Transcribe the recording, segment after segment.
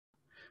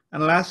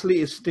And lastly,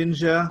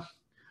 Istinja,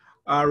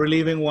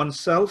 relieving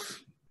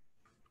oneself.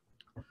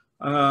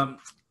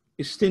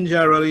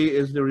 Istinja really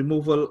is the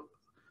removal,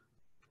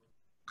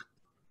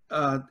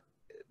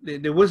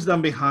 the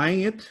wisdom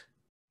behind it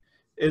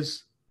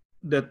is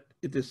that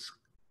it is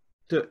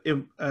to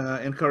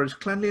encourage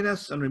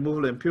cleanliness and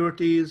removal of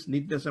impurities,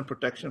 neatness and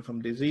protection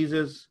from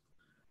diseases.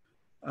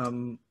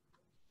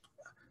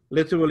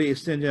 Literally,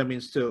 Istinja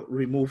means to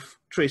remove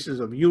traces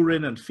of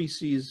urine and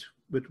feces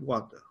with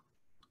water.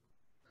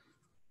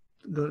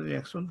 Go to the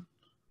next one.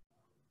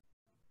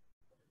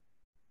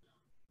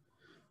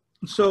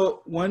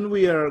 So when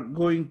we are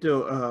going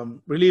to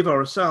relieve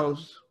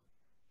ourselves,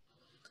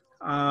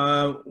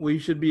 we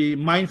should be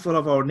mindful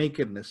of our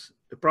nakedness.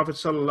 The Prophet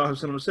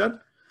ﷺ said,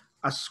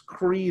 a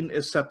screen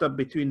is set up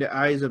between the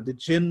eyes of the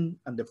jinn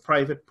and the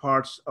private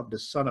parts of the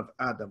son of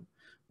Adam.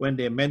 When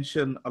they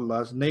mention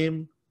Allah's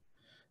name,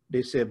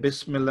 they say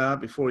Bismillah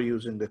before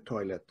using the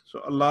toilet.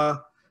 So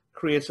Allah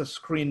creates a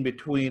screen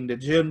between the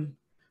jinn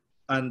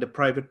and the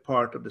private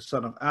part of the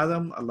son of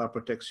Adam. Allah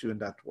protects you in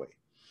that way.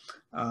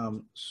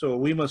 So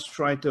we must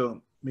try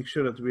to make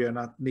sure that we are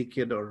not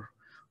naked or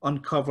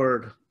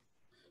uncovered.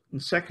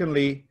 And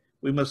secondly,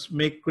 we must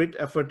make great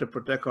effort to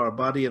protect our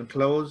body and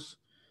clothes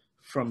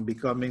from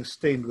becoming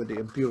stained with the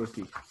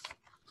impurity.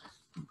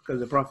 Because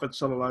the Prophet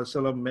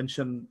ﷺ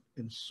mentioned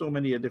in so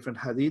many different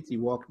hadith, he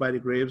walked by the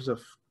graves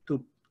of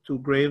two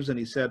graves and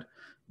he said,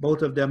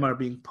 both of them are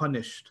being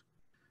punished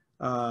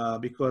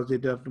because they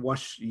didn't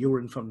wash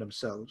urine from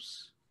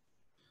themselves.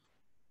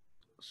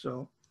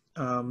 So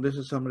this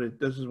is one of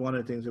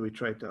the things that we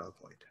try to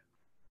avoid.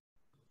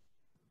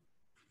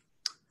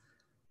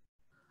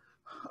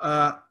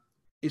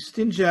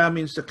 Istinja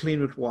means to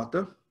clean with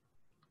water.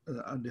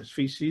 This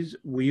feces.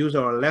 We use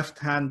our left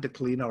hand to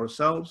clean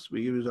ourselves.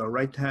 We use our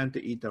right hand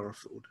to eat our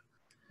food.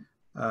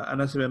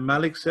 Anas ibn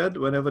Malik said,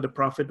 whenever the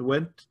Prophet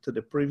went to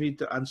the privy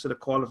to answer the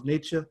call of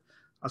nature,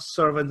 a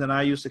servant and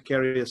I used to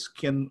carry a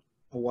skin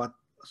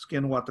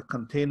water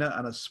container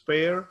and a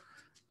spare,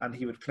 and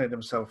he would clean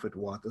himself with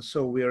water.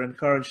 So we are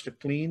encouraged to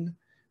clean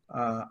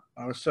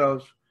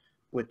ourselves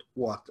with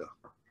water.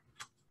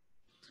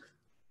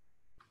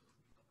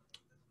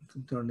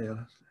 Turn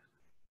there.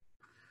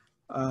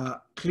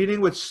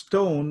 Cleaning with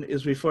stone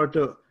is referred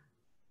to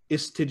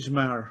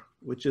istijmar,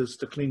 which is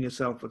to clean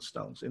yourself with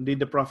stones. Indeed,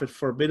 the Prophet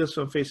forbid us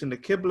from facing the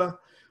Qibla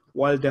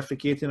while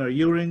defecating or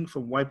urine,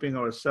 from wiping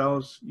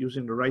ourselves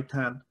using the right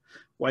hand,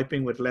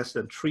 wiping with less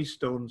than 3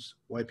 stones,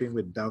 wiping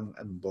with dung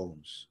and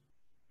bones.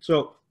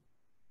 So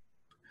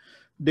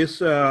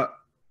this is a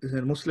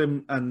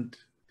Muslim, and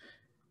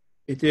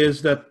it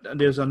is that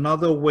there's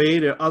another way,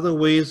 there are other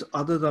ways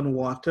other than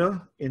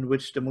water in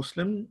which the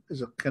Muslim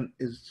is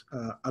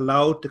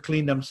allowed to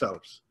clean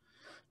themselves.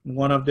 And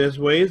one of those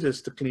ways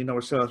is to clean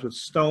ourselves with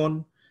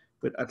stone,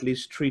 with at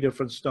least 3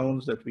 different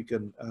stones that we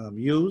can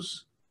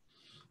use.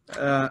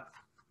 Could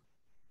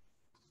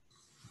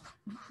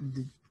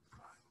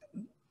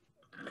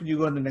you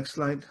go on the next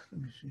slide?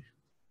 Let me see.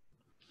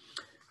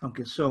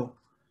 Okay, so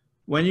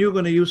when you're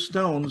going to use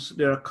stones,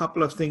 there are a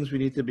couple of things we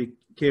need to be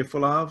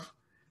careful of.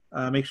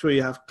 Make sure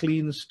you have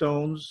clean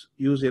stones.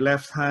 Use your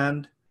left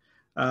hand,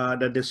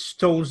 that the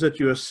stones that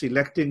you are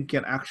selecting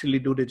can actually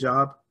do the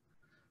job.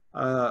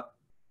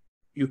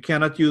 You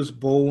cannot use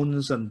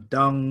bones and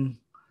dung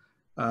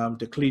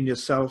to clean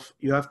yourself.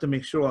 You have to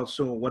make sure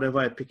also whatever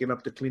I pick it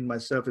up to clean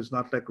myself is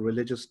not like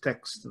religious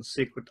texts and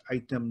sacred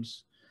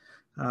items.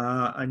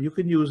 And you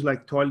can use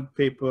like toilet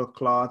paper,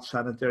 cloth,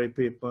 sanitary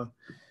paper.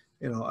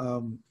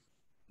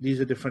 These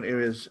are different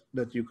areas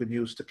that you can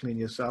use to clean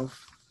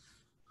yourself.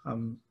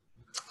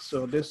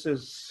 So this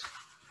is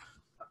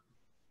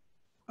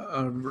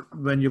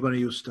when you're going to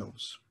use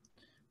stones.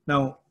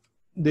 Now,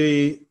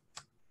 the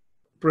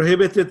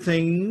prohibited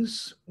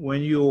things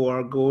when you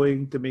are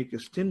going to make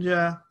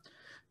istinja,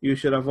 you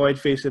should avoid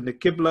facing the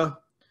Qibla.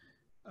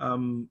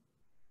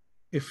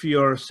 If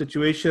your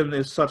situation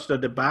is such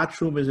that the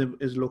bathroom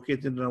is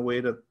located in a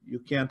way that you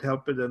can't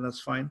help it, then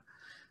that's fine.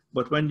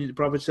 But when the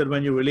Prophet said,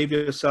 when you relieve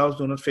yourselves,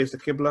 do not face the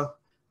Qibla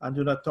and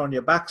do not turn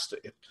your backs to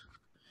it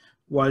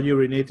while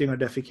urinating or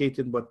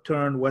defecating, but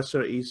turn west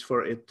or east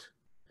for it.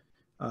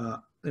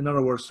 In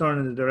other words, turn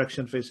in the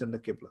direction facing the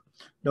Qibla.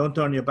 Don't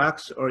turn your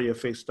backs or your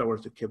face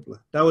towards the Qibla.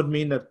 That would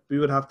mean that we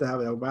would have to have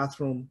our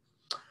bathroom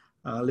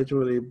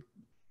literally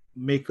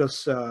make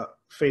us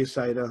face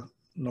either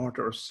north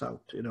or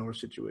south in our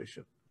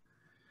situation.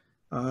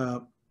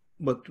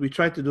 But we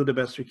try to do the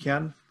best we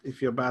can.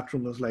 If your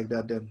bathroom is like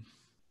that, then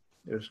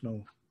there's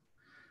no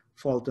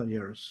fault on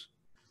yours.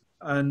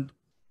 And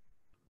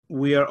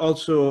we are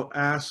also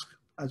asked,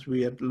 as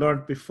we had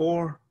learned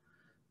before,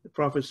 the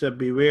Prophet said,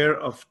 beware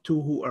of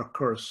 2 who are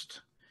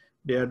cursed.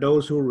 They are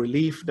those who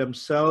relieve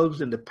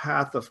themselves in the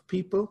path of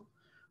people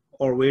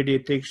or where they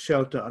take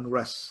shelter and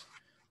rest.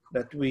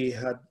 That we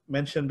had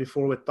mentioned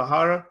before with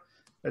Tahara,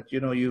 that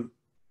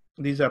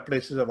these are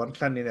places of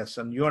uncleanliness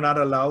and you're not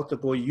allowed to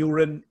go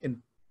urine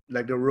in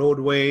like the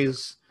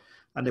roadways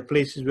and the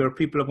places where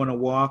people are going to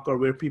walk or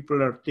where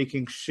people are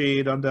taking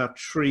shade under a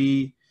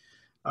tree.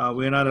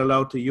 We're not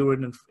allowed to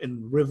urinate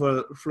in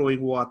river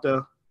flowing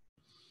water.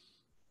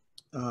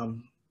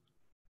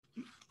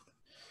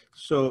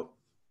 So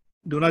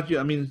do not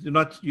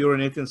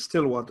urinate in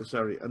still water,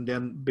 sorry, and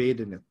then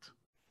bathe in it.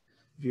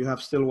 If you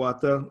have still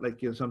water,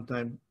 like you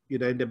sometimes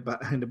you're in the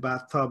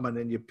bathtub and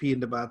then you pee in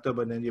the bathtub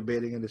and then you're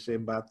bathing in the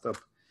same bathtub.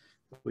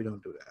 We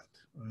don't do that,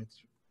 right?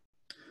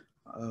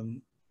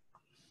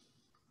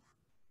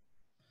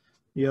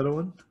 The other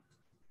one.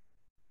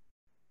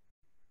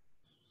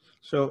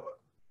 So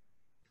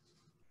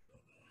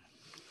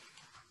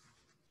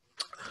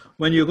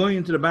when you're going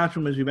into the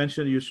bathroom, as you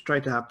mentioned, you try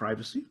to have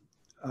privacy.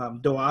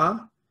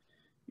 Dua,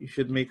 you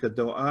should make a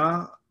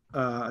dua,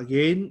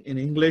 again, in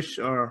English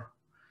or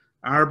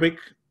Arabic,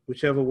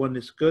 whichever one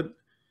is good.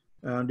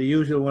 The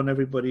usual one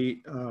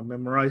everybody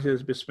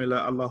memorizes,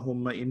 Bismillah,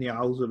 Allahumma inni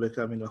a'udhu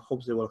bika min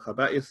al-khubzi wal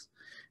khaba'ith.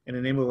 In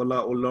the name of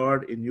Allah, O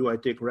Lord, in you I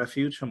take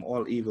refuge from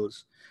all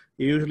evils.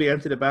 You usually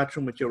enter the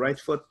bathroom with your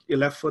left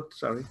foot,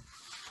 sorry.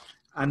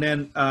 And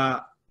then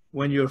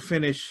when you're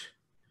finished,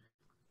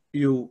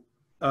 you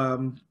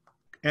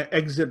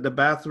exit the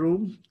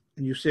bathroom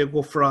and you say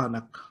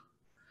Ghufranak,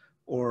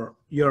 or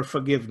your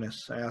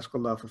forgiveness. I ask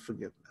Allah for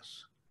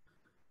forgiveness.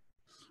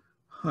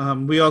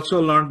 We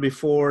also learned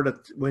before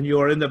that when you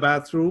are in the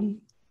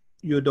bathroom,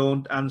 you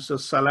don't answer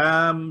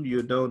salam,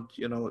 you don't,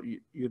 you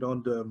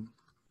don't,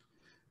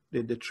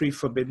 the three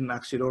forbidden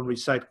acts, you don't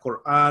recite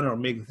Quran or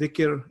make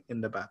dhikr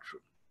in the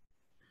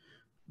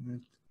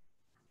bathroom.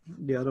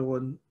 The other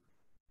one.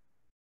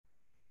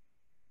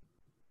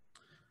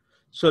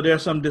 So there are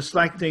some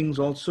disliked things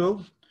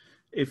also.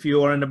 If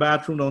you are in the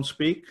bathroom, don't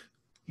speak.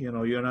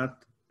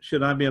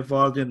 Should not be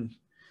involved in.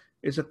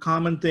 It's a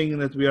common thing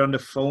that we are on the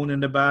phone in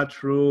the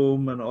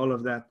bathroom and all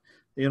of that.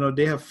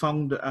 They have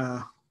found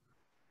the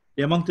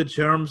amount of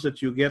germs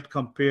that you get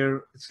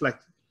it's like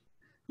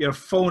your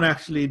phone,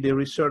 actually, the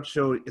research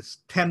shows it's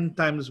 10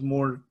 times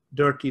more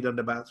dirty than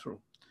the bathroom.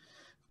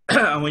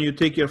 And when you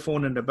take your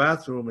phone in the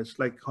bathroom, it's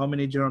like how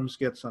many germs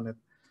gets on it.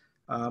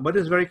 But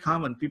it's very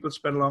common. People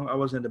spend long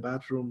hours in the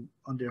bathroom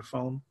on their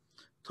phone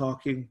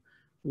talking.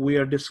 We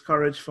are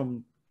discouraged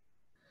from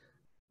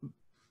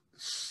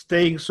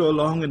staying so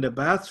long in the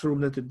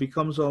bathroom that it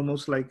becomes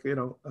almost like,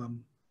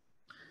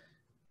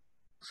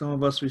 some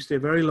of us, we stay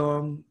very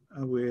long.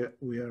 We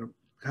are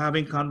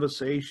having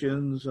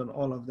conversations and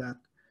all of that.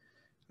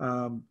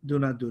 Do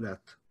not do that.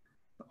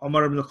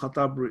 Umar ibn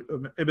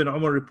Khattab, Ibn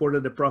Umar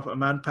reported a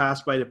man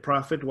passed by the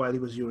Prophet while he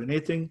was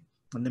urinating,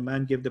 and the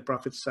man gave the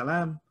Prophet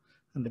salam,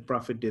 and the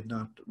Prophet did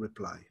not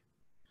reply.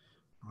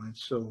 All right,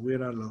 so we're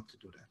not allowed to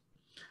do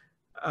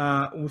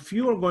that. If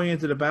you are going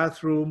into the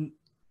bathroom,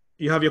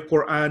 you have your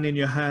Quran in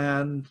your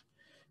hand.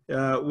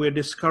 We're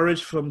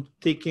discouraged from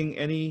taking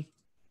any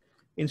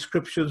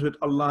inscriptions with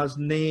Allah's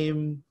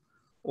name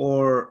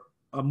or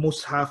a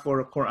mushaf or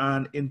a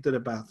Quran into the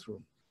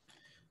bathroom.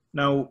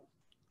 Now,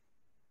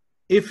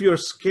 if you're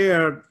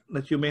scared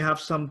that you may have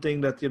something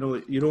that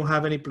you don't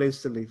have any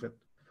place to leave it,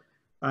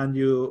 and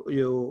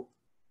you're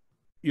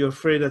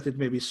afraid that it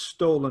may be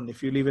stolen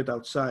if you leave it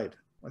outside.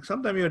 Like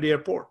sometimes you're at the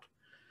airport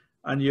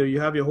and you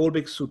have your whole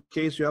big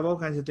suitcase, you have all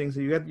kinds of things.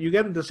 You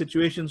get into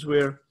situations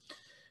where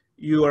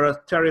you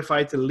are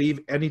terrified to leave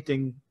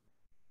anything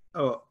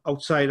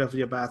outside of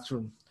your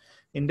bathroom.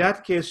 In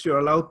that case, you're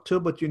allowed to,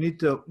 but you need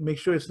to make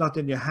sure it's not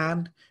in your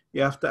hand.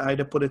 You have to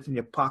either put it in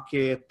your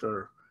pocket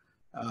or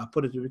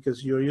put it,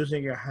 because you're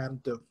using your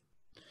hand to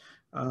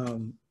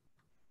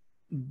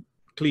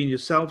clean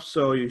yourself.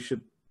 So you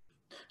should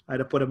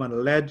either put them on a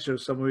ledge or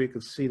somewhere you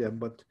can see them.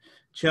 But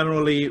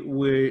generally,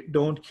 we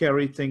don't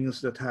carry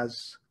things that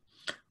has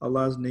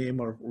Allah's name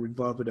or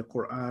involved with the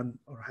Quran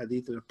or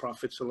Hadith of the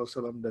Prophet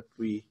ﷺ that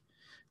we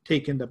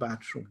take in the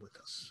bathroom with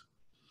us.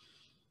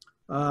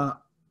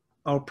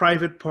 Our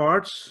private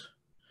parts,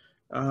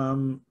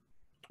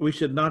 we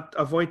should not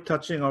avoid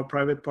touching our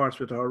private parts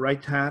with our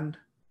right hand.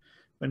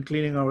 When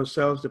cleaning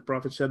ourselves, the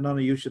Prophet said, none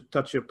of you should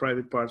touch your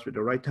private parts with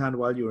the right hand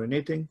while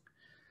urinating.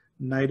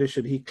 Neither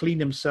should he clean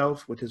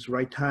himself with his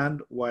right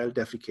hand while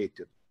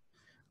defecating.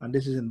 And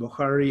this is in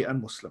Bukhari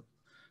and Muslim.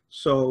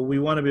 So we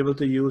want to be able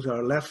to use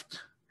our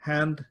left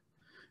hand,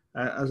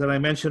 as I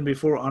mentioned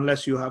before,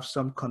 unless you have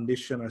some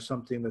condition or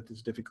something that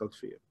is difficult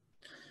for you.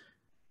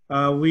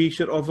 We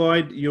should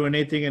avoid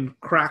urinating in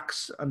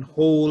cracks and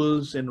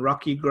holes in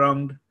rocky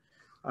ground.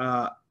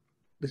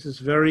 This is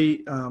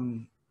very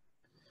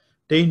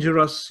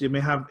dangerous. You may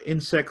have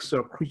insects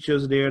or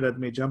creatures there that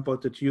may jump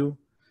out at you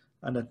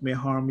and that may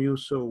harm you,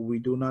 so we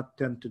do not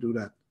tend to do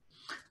that.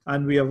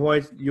 And we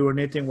avoid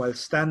urinating while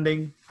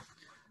standing.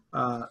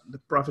 The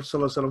Prophet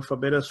ﷺ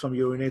forbade us from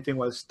urinating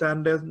while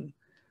standing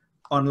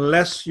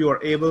unless you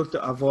are able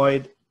to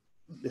avoid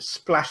the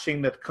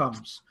splashing that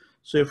comes.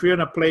 So if you're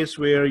in a place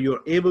where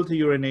you're able to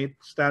urinate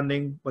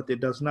standing, but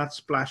it does not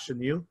splash on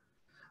you,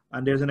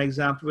 and there's an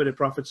example where the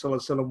Prophet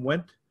ﷺ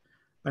went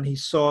and he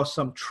saw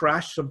some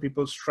trash, some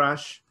people's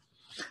trash,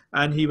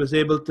 and he was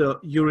able to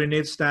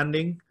urinate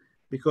standing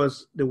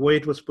because the way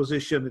it was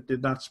positioned, it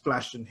did not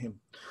splash on him.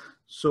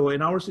 So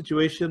in our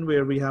situation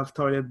where we have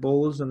toilet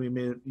bowls and we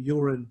may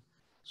urine,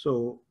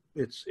 so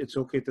it's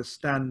okay to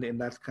stand in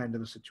that kind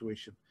of a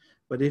situation.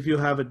 But if you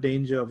have a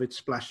danger of it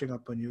splashing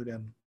up on you,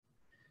 then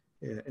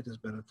it is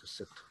better to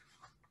sit.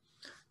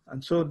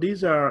 And so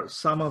these are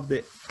some of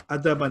the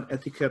adab and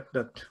etiquette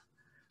that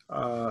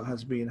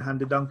has been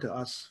handed down to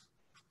us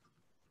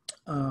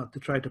to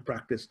try to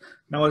practice.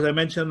 Now, as I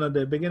mentioned at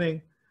the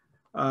beginning,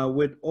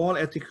 with all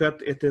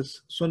etiquette, it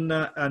is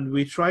sunnah, and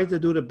we try to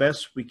do the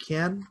best we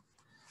can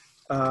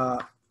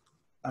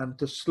and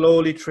to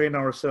slowly train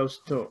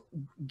ourselves to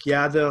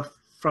gather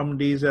from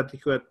these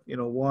etiquette,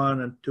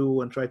 1 and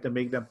 2, and try to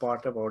make them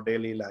part of our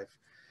daily life.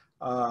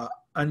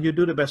 And you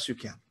do the best you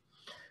can.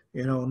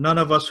 None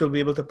of us will be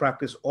able to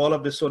practice all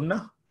of the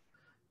sunnah.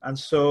 And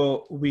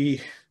so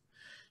we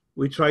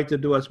try to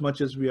do as much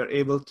as we are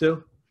able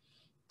to.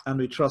 And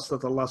we trust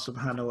that Allah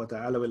subhanahu wa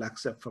ta'ala will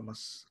accept from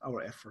us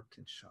our effort,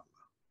 inshallah.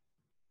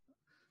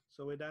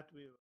 So with that,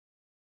 we